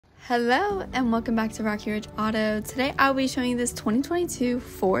Hello and welcome back to Rocky Ridge Auto. Today I'll be showing you this 2022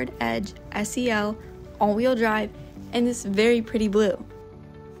 Ford Edge SEL all-wheel drive in this very pretty blue.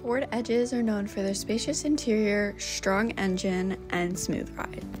 Ford Edges are known for their spacious interior, strong engine, and smooth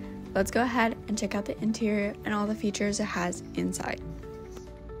ride. Let's go ahead and check out the interior and all the features it has inside.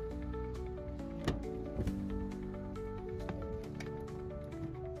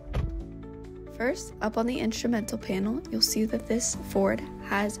 First, up on the instrumental panel, you'll see that this Ford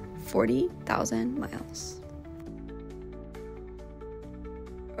has 40,000 miles.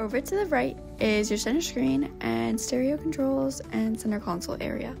 Over to the right is your center screen and stereo controls and center console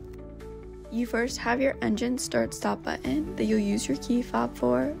area. You first have your engine start-stop button that you'll use your key fob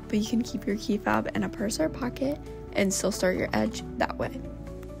for, but you can keep your key fob in a purse or pocket and still start your Edge that way.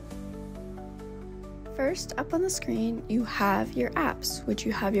 First, up on the screen, you have your apps, which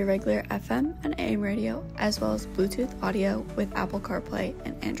you have your regular FM and AM radio, as well as Bluetooth audio with Apple CarPlay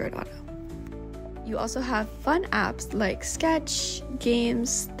and Android Auto. You also have fun apps like Sketch,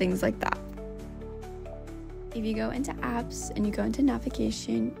 games, things like that. If you go into apps and you go into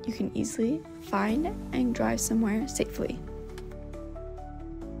navigation, you can easily find and drive somewhere safely.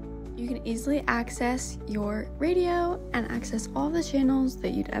 You can easily access your radio and access all the channels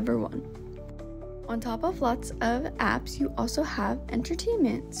that you'd ever want. On top of lots of apps, you also have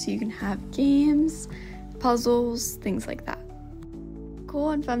entertainment, so you can have games, puzzles, things like that.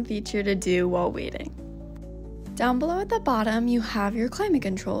 Cool and fun feature to do while waiting. Down below at the bottom, you have your climate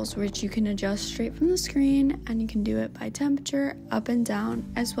controls, which you can adjust straight from the screen, and you can do it by temperature, up and down,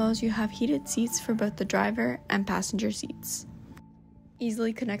 as well as you have heated seats for both the driver and passenger seats.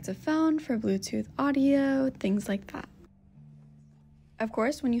 Easily connect a phone for Bluetooth audio, things like that. Of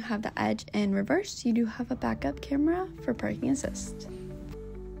course, when you have the Edge in reverse, you do have a backup camera for parking assist.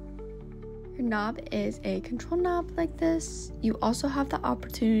 Your knob is a control knob like this. You also have the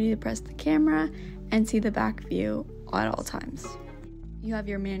opportunity to press the camera and see the back view at all times. You have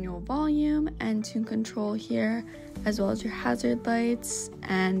your manual volume and tune control here, as well as your hazard lights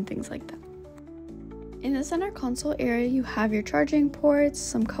and things like that. In the center console area, you have your charging ports,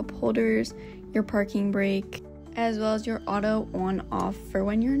 some cup holders, your parking brake, as well as your auto on-off for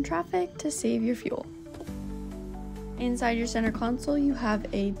when you're in traffic to save your fuel. Inside your center console, you have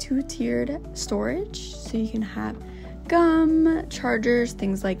a two-tiered storage, so you can have gum, chargers,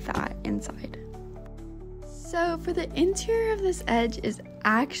 things like that inside. So for the interior of this Edge is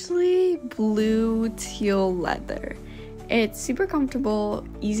actually blue teal leather. It's super comfortable,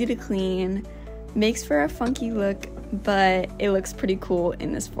 easy to clean, makes for a funky look, but it looks pretty cool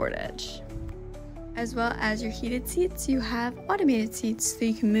in this Ford Edge. As well as your heated seats, you have automated seats so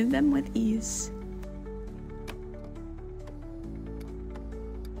you can move them with ease.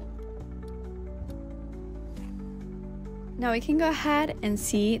 Now we can go ahead and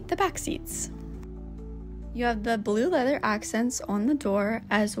see the back seats. You have the blue leather accents on the door,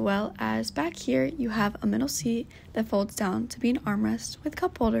 as well as back here you have a middle seat that folds down to be an armrest with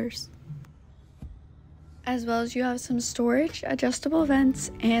cup holders. As well as you have some storage, adjustable vents,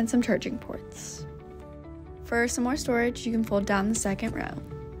 and some charging ports. For some more storage, you can fold down the second row.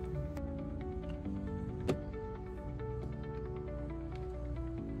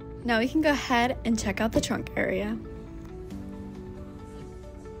 Now we can go ahead and check out the trunk area.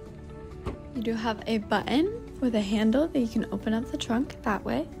 You do have a button with a handle that you can open up the trunk that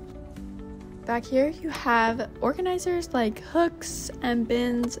way. Back here you have organizers like hooks and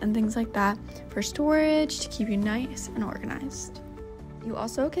bins and things like that for storage to keep you nice and organized. You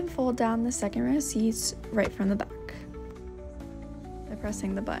also can fold down the second row seats right from the back by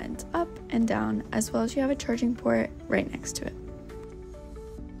pressing the buttons up and down, as well as you have a charging port right next to it.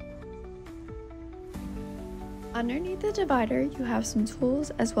 Underneath the divider, you have some tools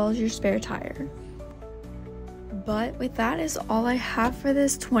as well as your spare tire. But with that is all I have for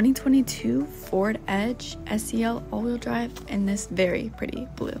this 2022 Ford Edge SEL all-wheel drive in this very pretty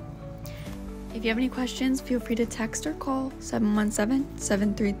blue. If you have any questions, feel free to text or call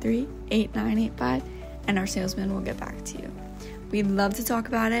 717-733-8985 and our salesman will get back to you. We'd love to talk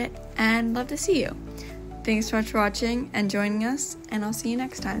about it and love to see you. Thanks so much for watching and joining us, and I'll see you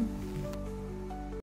next time.